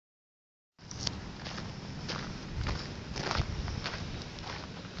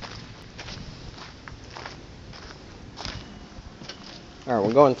Alright,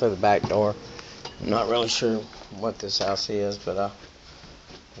 we're going through the back door. I'm not really sure what this house is, but I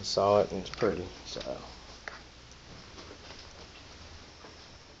saw it and it's pretty, so.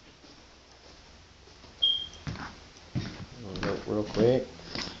 We'll look real quick.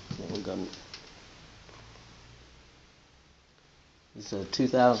 We're gonna, it's a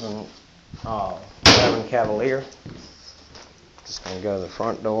 2011 Cavalier. Just gonna go to the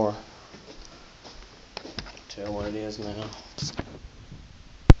front door. Tell where it is now.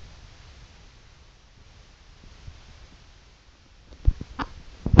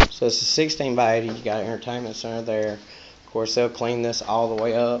 So it's a 16 by 80. You got an entertainment center there. Of course, they'll clean this all the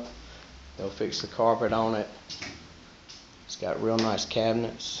way up. They'll fix the carpet on it. It's got real nice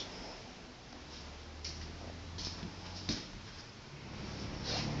cabinets.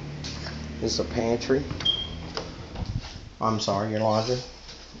 This is a pantry. I'm sorry, your laundry.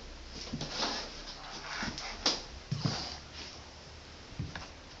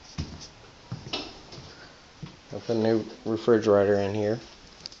 With a new refrigerator in here.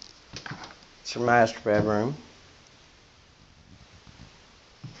 It's your master bedroom.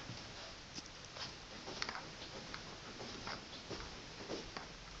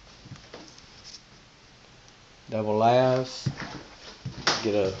 Double lavs.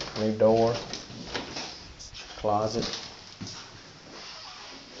 Get a new door. Closet.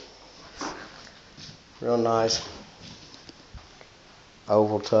 Real nice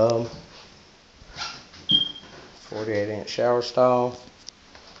oval tub. 48-inch shower stall.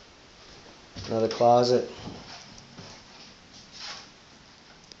 Another closet.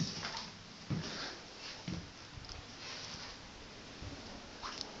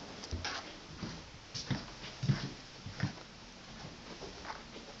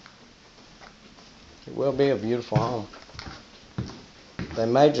 It will be a beautiful home. They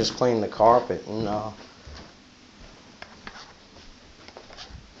may just clean the carpet and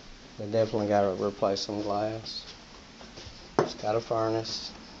they definitely got to replace some glass. It's got a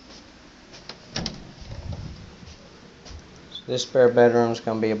furnace. This spare bedroom is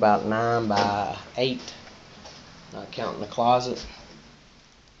going to be about 9 by 8, not counting the closet.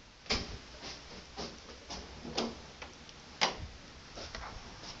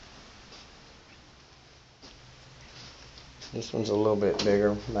 This one's a little bit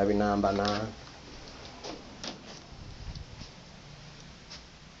bigger, maybe 9 by 9.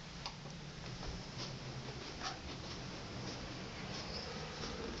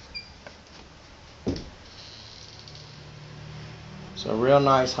 It's a real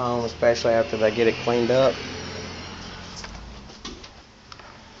nice home, especially after they get it cleaned up.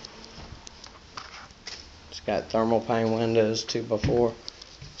 It's got thermal pane windows, 2x4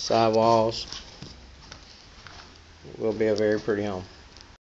 sidewalls. It will be a very pretty home.